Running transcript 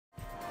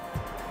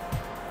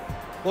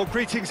Well,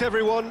 greetings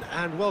everyone,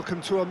 and welcome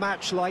to a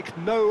match like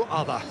no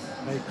other.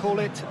 They call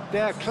it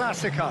their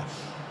Klassiker.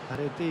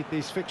 And indeed,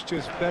 these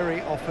fixtures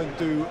very often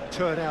do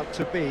turn out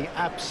to be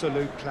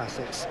absolute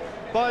classics.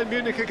 Bayern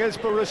Munich against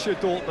Borussia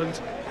Dortmund,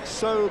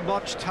 so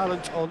much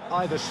talent on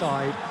either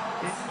side,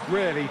 it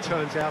really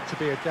turns out to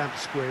be a damp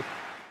squib.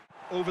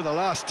 Over the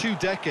last 2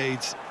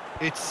 decades,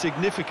 its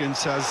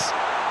significance has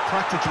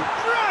practically...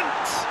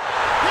 Brandt!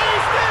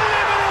 He's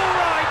delivered all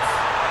right!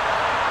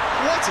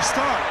 What a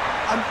start,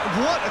 and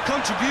what a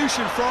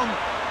contribution from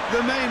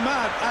the main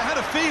man. I had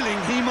a feeling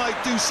he might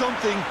do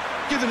something,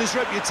 given his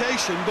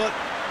reputation, but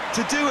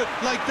to do it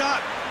like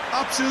that,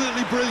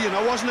 absolutely brilliant.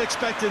 I wasn't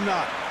expecting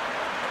that.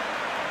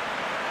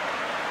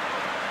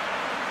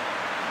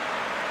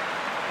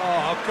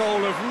 Oh, a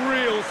goal of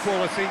real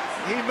quality.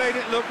 He made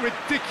it look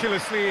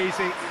ridiculously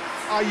easy.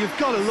 You've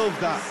got to love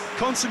that.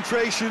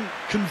 Concentration,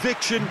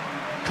 conviction,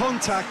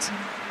 contact,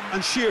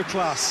 and sheer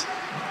class.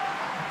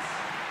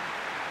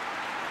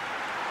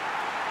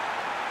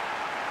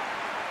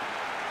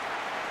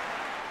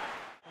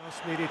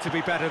 Just needed to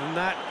be better than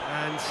that,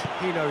 and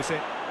he knows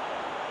it.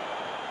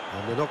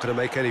 And they're not going to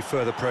make any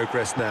further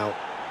progress now.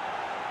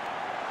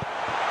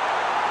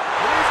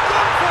 He's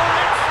gone for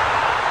it!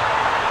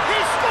 He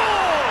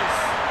scores!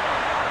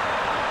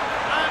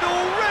 And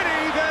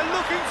already they're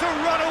looking to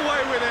run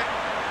away with it.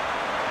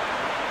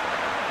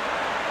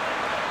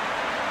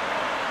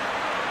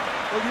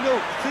 Well, you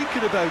know,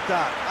 thinking about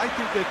that, I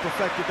think they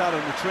perfected that on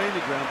the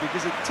training ground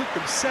because it took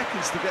them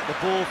seconds to get the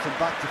ball from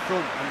back to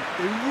front, and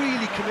they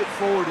really commit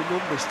forward in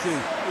numbers too.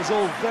 It was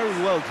all very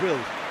well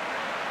drilled.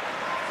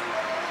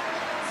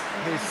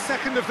 His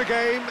second of the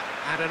game,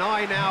 and an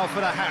eye now for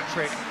the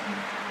hat-trick.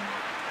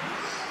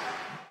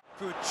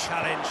 Good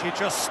challenge, he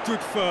just stood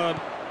firm.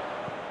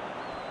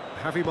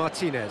 Javi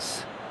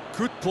Martinez.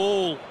 Good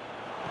ball.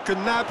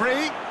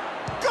 Gnabry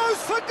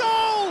goes for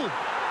goal!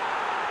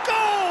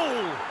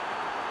 Goal!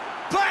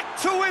 Back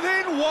to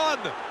within one!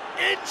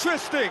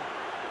 Interesting!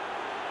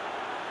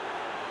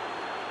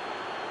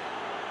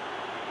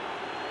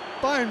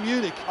 Bayern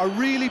Munich are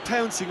really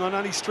pouncing on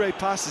any stray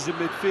passes in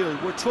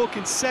midfield. We're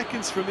talking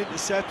seconds from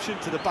interception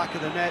to the back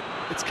of the net.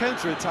 It's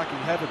counter-attacking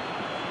heaven.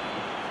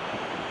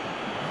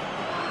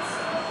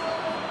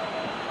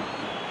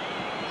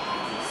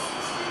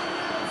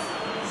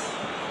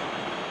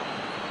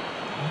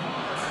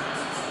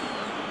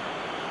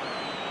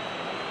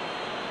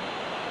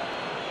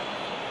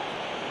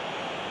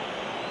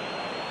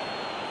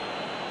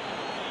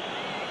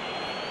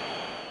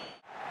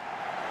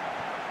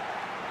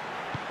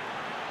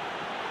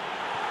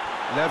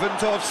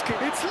 Lewandowski,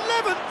 it's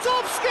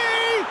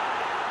Lewandowski!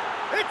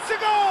 It's a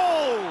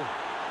goal!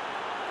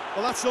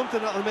 Well, that's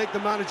something that'll make the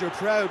manager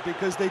proud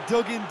because they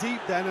dug in deep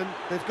then and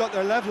they've got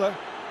their leveller.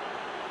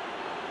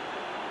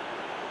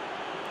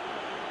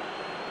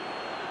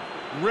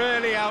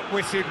 Really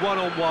outwitted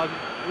one-on-one.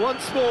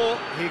 Once more,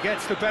 he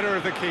gets the better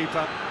of the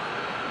keeper.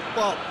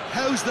 Well,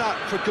 how's that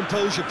for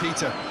composure,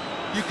 Peter?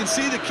 You can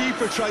see the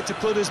keeper tried to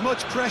put as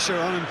much pressure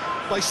on him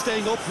by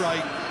staying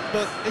upright,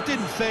 but it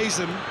didn't faze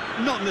him,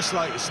 not in the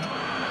slightest.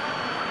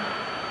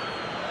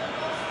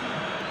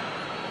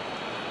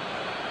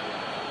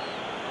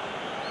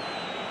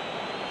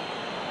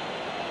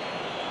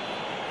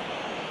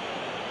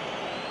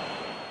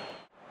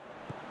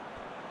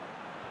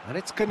 And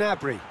it's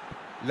Gnabry.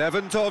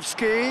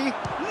 Lewandowski!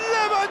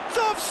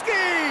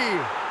 Lewandowski!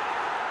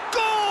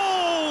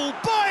 Goal!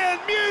 Bayern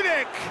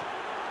Munich!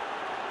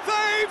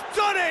 They've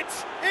done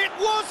it! It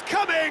was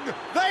coming!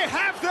 They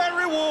have their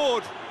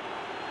reward!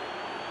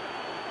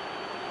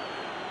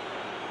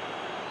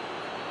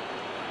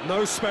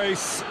 No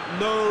space,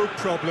 no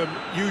problem.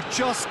 You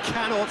just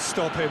cannot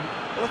stop him.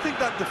 Well, I think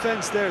that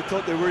defence there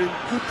thought they were in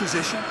good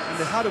position and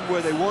they had him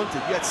where they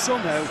wanted, yet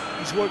somehow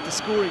he's worked the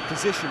scoring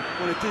position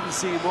when it didn't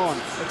see him on.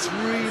 It's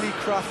really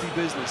crafty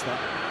business, that.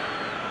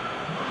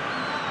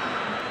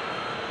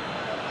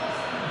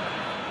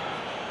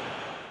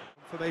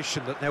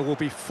 Confirmation that there will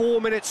be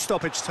 4 minutes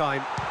stoppage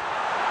time.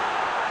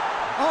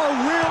 Oh,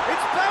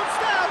 it's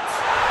bounced out!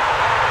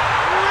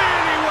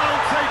 Really well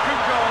taken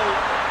goal.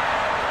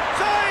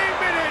 9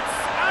 minutes,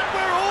 and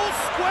we're all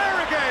square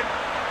again.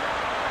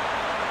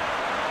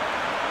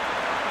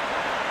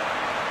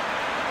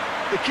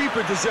 The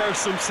keeper deserves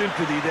some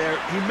sympathy there.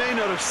 He may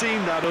not have seen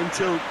that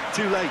until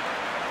too late.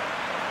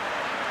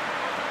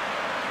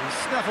 He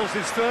snaffles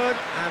his third,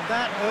 and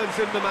that earns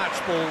him the match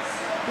ball.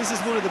 This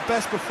is one of the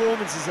best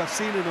performances I've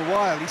seen in a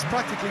while. He's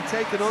practically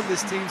taken on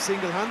this team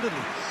single-handedly,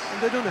 and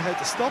they don't know how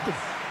to stop him.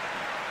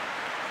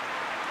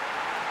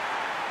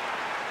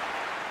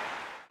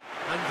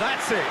 And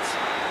that's it.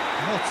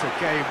 What a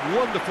game,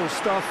 wonderful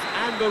stuff,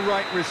 and the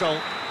right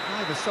result.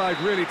 Neither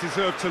side really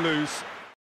deserved to lose.